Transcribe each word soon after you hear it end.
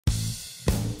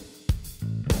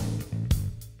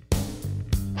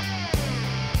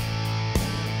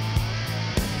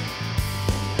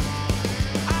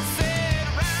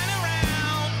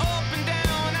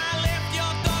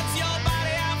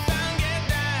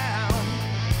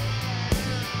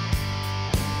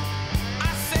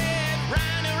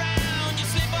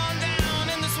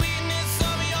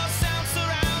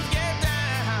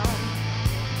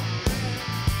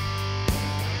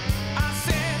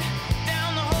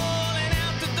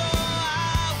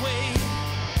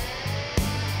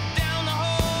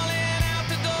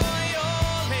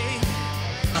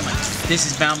This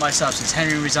is Bound by Substance,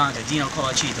 Henry Rzonca, Dino,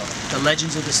 Colacito, the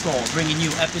Legends of the Stall, bringing you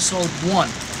episode 1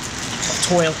 of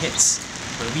Toil Hits,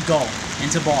 where we go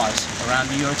into bars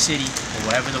around New York City or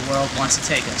wherever the world wants to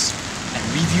take us, and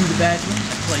review the bathroom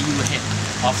and play you a hit.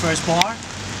 Our first bar,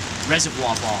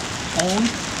 Reservoir Bar,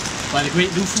 owned by the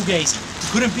great Lou Fugazi.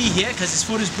 He couldn't be here because his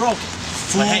foot is broken.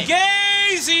 Fugazi!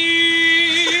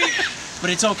 But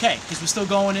it's okay, because we're still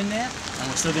going in there, and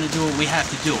we're still going to do what we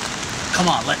have to do. Come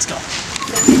on, let's go.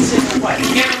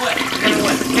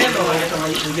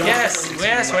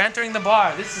 Yes, we're entering the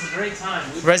bar. This is a great time.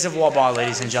 Reservoir Bar,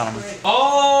 ladies and gentlemen.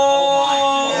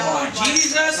 Oh,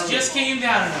 Jesus just came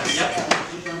down on us.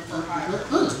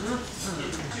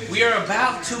 We are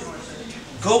about to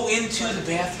go into the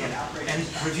bathroom and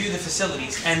review the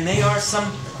facilities, and they are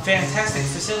some fantastic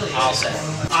facilities. I'll say.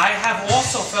 I have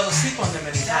also fell asleep on them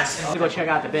many times. To go check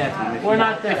out the bathroom. We're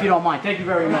not there. If you don't mind. Thank you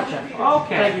very much.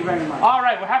 Okay. Thank you very much. All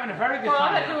right, we're having a very good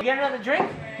time. Well, You get another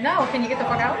drink? No, can you get the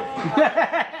fuck out?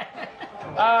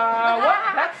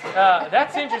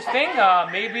 That's interesting.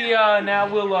 Maybe now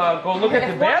we'll go look at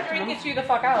the If one drink bathroom. gets you the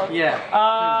fuck out. Yeah.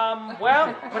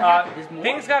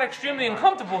 Things got extremely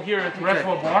uncomfortable here at the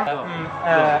Reservoir Bar.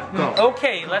 Go.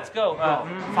 Okay, let's go.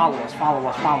 Follow us,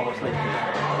 ladies.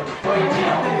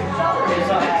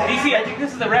 DC, I think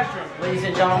this is the restroom. Ladies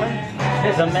and gentlemen,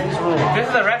 this is a men's room. This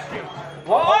is the restroom.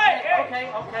 Whoa,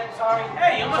 Okay, sorry.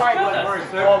 Hey, you almost killed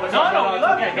us. No, No, we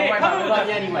love you. Hey, come in with us.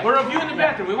 Anyway. We're reviewing the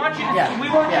bathroom. We want you to, Yeah. we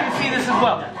want you to see this as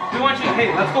well. We want you to,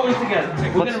 hey, let's go in together.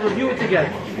 We're going to review it together.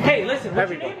 Hey, listen,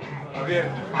 what's your name?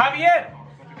 Javier.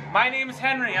 My name is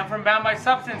Henry. I'm from Bound by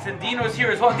Substance, and Dino's here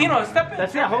as well. Dino, step in.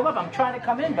 That's it. Hold up. I'm trying to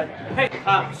come in, but... Hey,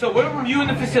 so we're reviewing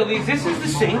the facilities. This is the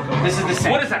sink. This is the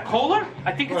sink. What is that, Kohler?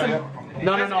 I think it's a...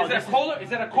 No. Is that Kohler? Is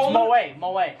that a Kohler?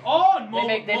 Moet. Oh,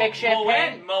 They make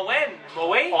champagne. Moet?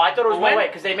 Oh, I thought it was Moet,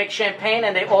 because they make champagne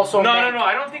and they also No, make... no.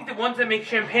 I don't think the ones that make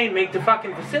champagne make the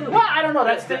fucking facility. Well, I don't know.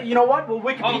 That's the... You know what? We'll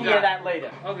Wikipedia that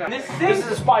later. Okay. This is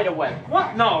a spider web.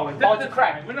 What? No. Oh, it's a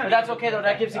crack. But that's okay, though.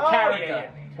 That gives it character.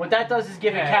 Yeah. What that does is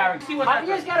give it character. See what that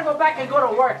Javier's got to go back and go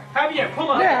to work. Javier, pull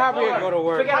on. Yeah, Javier, go to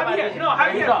work. Forget about it.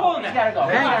 Javier, pull on that. He's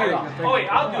got to go. Oh, wait,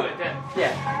 I'll do it then.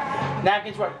 Yeah.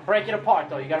 Napkins work. Break it apart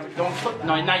though. You gotta don't put.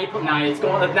 No, now you put. Now it's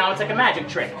going. Now it's like a magic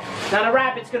trick. Now the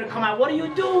rabbit's gonna come out. What are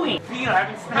you doing? You know, I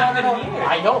haven't snapped it in years.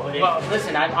 I know, but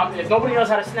listen. If nobody knows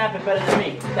how to snap it better than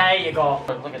me, there you go.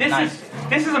 Look at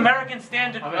This is American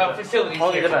standard facilities.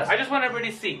 Only here. the best. I just want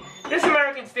everybody to see. This is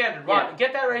American standard. Ron, Yeah.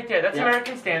 get that right there. That's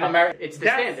American standard. It's the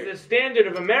That's standard. the standard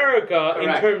of America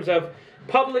in terms of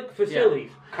public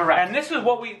facilities. Yeah. Correct. And this is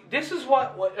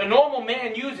what a normal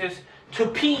man uses to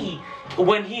pee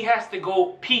when he has to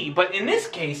go pee. But in this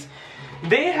case,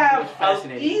 they have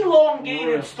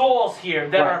elongated stalls here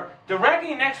that are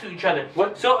directly next to each other.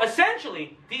 So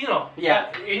essentially, Dino,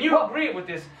 and you agree with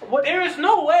this, there is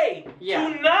no way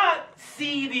to not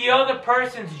see the other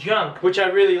person's junk. Which I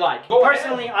really like.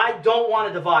 Personally, I don't want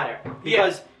a divider.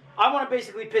 Because I want to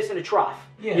basically piss in a trough.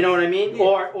 Yeah. You know what I mean? Yeah.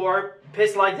 Or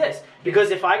piss like this.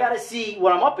 Because if I got to see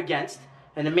what I'm up against,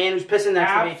 and the man who's pissing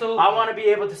next to me, I want to be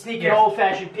able to sneak an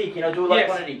old-fashioned peek, do it like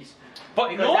one of these. But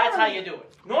because that's how you do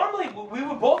it. Normally, we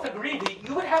would both agree that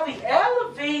you would have an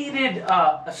elevated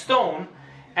a stone,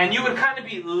 and you would kind of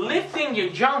be lifting your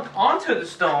junk onto the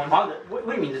stone. What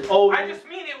do you mean? I just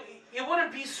mean it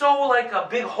wouldn't be so like a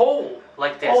big hole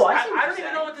like this. Oh, I don't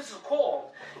even know what this is called.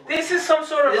 This is some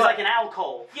sort of... It's like an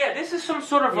alcove. Yeah, this is some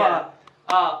sort of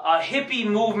a hippie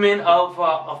movement of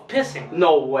pissing.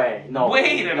 No way. No.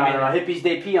 Wait a minute. No. Hippies,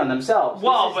 they pee on themselves.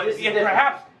 Well,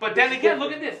 perhaps. But then again,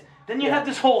 look at this. Then you have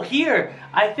this hole here.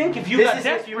 I think if you got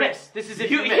desperate, this is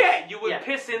if you miss. Yeah, you would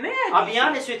piss in there. I'll be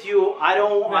honest with you. I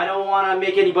don't want to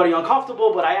make anybody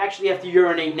uncomfortable, but I actually have to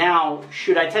urinate now.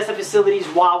 Should I test the facilities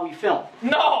while we film?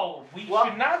 No, we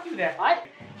should not do that.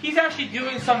 He's actually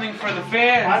doing something for the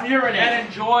fans. I'm urinating. And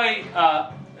enjoy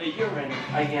a urine,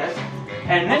 I guess.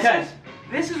 And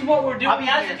this is what we're doing. I'll be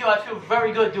honest with you, I feel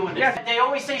very good doing this. Yes. They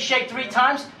always say shake 3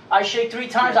 times. I shake 3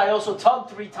 times. I also tug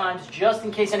 3 times just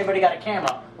in case anybody got a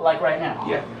camera, like right now.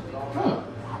 Yeah.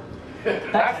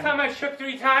 Last time I shook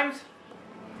 3 times,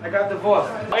 I got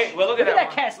divorced. Wait, well, look at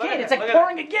that cascade. It's like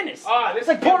pouring a Guinness. It's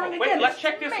like pouring a Guinness. Wait, let's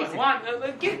check this one.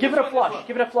 Give it a flush.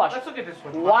 Give it a flush. Let's look at this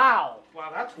one. Wow.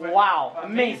 Wow, that's great. Wow.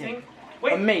 Amazing.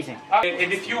 Wait. Amazing.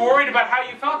 And if you're worried about how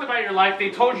you felt about your life,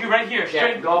 they told you right here.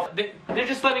 Straight off. They're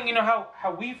just letting you know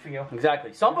how we feel.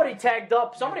 Exactly. Somebody tagged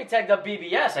up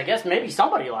BBS. I guess maybe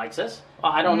somebody likes us.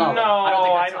 I don't know. No, I don't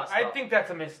think that's us, I think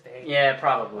that's a mistake. Yeah,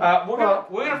 probably.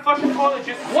 We're gonna flush the toilet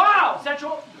just. Wow!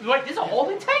 Central. Wait, there's a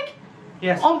holding tank?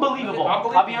 Yes. Unbelievable.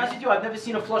 Unbelievable. I'll be honest with you, I've never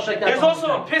seen a flush like that. There's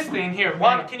also a piss stain here.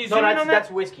 Juan, can you zoom in on that?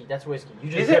 That's whiskey. That's whiskey. You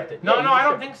just Is dipped it? it. No, Yeah, no, you I just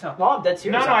don't dipped think so. No, I'm dead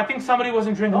serious. No, I think somebody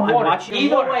wasn't drinking No, water.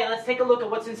 Either way, let's take a look at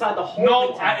what's inside the whole No,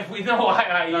 container. if we know,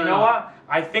 you know what?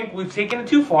 I think we've taken it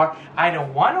too far. I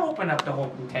don't want to open up the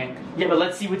whole tank. Yeah, but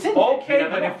let's see what's in Okay, there.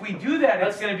 but if we do that,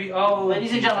 it's going to be, oh.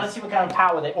 Ladies and gentlemen, let's see what kind of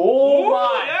power they... Ooh,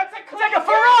 my! That's It's like a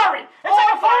Ferrari! It's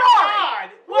like a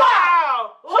Ferrari!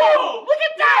 Wow! Oh, look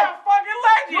at that! You're a fucking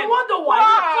legend! No wonder why.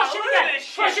 Wow, Flush it look again. at this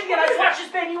Flush shit. it again. Let's watch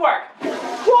this baby work.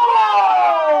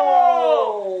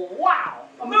 Whoa! Wow!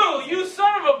 Lou, you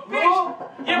son of a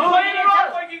bitch! You're playing it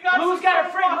off like you got Lou's some got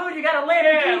a sort free of- Lou. You got a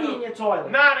Yeah, Lamborghini Lou. in your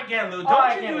toilet. Not again, Lou. Don't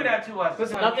Alright, you again, do Lou. that to us.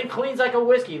 Listen, nothing cleans like a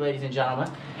whiskey, ladies and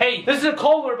gentlemen. Hey, This is a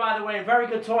Kohler, by the way, a very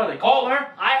good toilet. Kohler,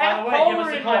 I have by the way, give us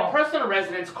Kohler a in my call. personal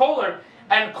residence, Kohler.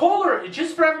 And Kohler,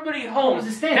 just for everybody at home, What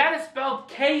does it stand? that is spelled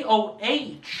Kohler.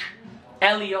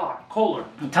 Kohler.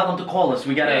 Tell them to call us.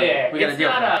 We got a it's deal.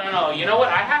 not no, you know what?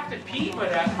 I have to pee,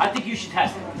 but I think you should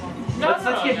test it. No, let's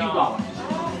no, get no. you going.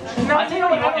 No, I tell you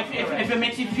what, I don't feel if it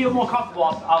makes you feel more comfortable,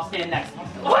 I'll stand next to you.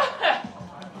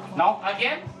 No?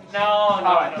 Again? No, All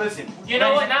right, no. listen. You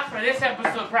know what? Not for this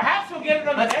episode. Perhaps we'll get it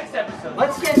on the next episode.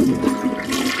 Let's get...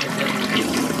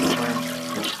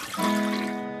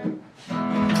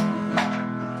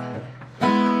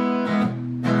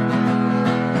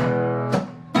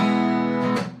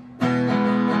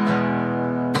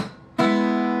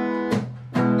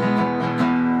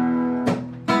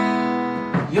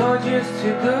 You're just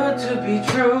too good to be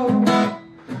true.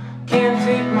 Can't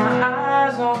take my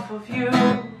eyes off of you.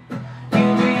 You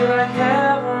be like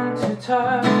heaven to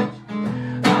touch.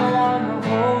 I wanna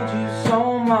hold you so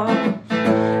much.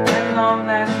 At long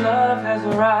last love has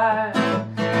arrived,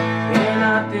 and I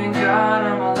thank God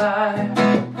I'm alive.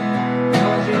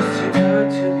 You're just too good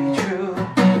to be true.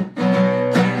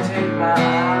 Can't take my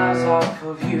eyes off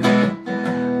of you.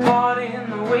 Part in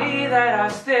the way that I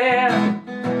stare,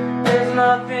 there's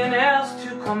nothing else to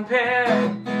compare.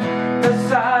 The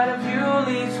sight of you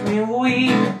leaves me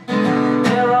weak.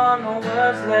 There are no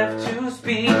words left to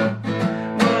speak.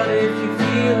 But if you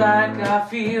feel like I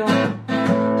feel,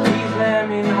 please let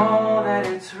me know that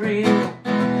it's real.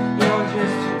 You're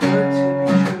just too good to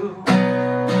be true.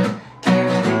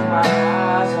 Can't take my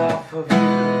eyes off of you.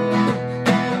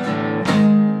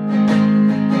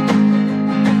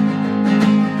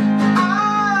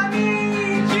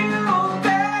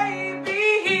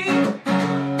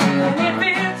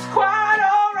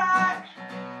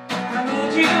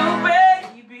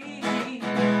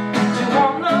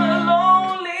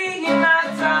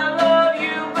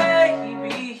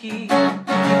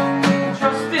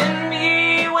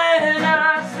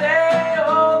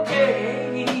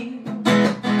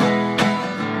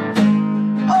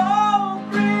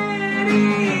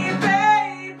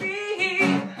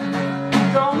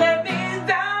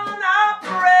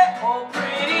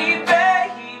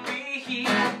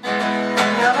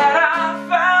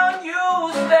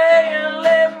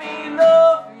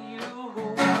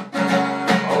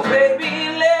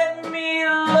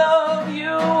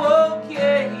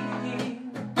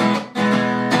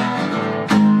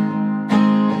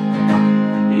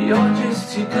 You're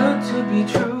just too good to be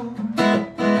true.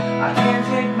 I can't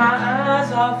take my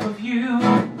eyes off of you.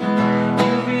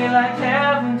 You be like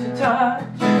heaven to touch.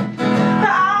 I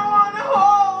wanna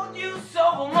hold you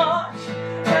so much.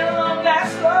 And long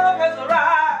last love has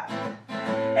arrived,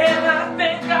 and I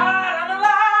thank God I'm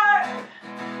alive.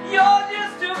 You're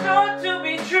just too good to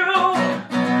be true.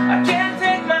 I can't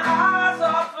take my eyes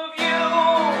off of you.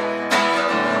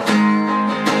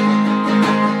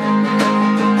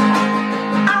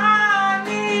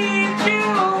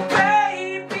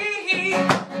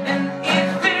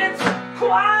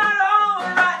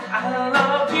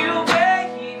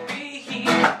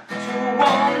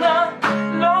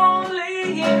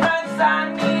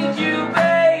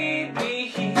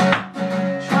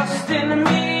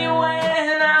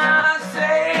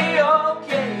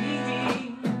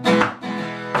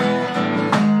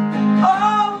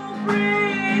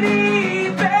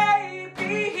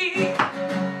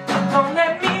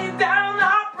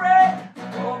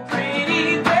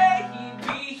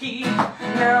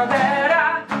 Now that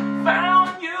I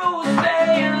found you,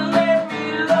 stay and let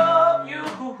me love you.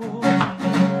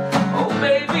 Oh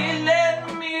baby,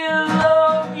 let me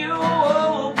love you,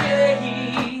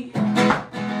 okay.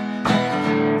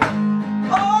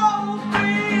 Oh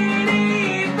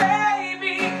pretty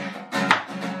baby,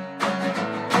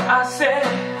 I said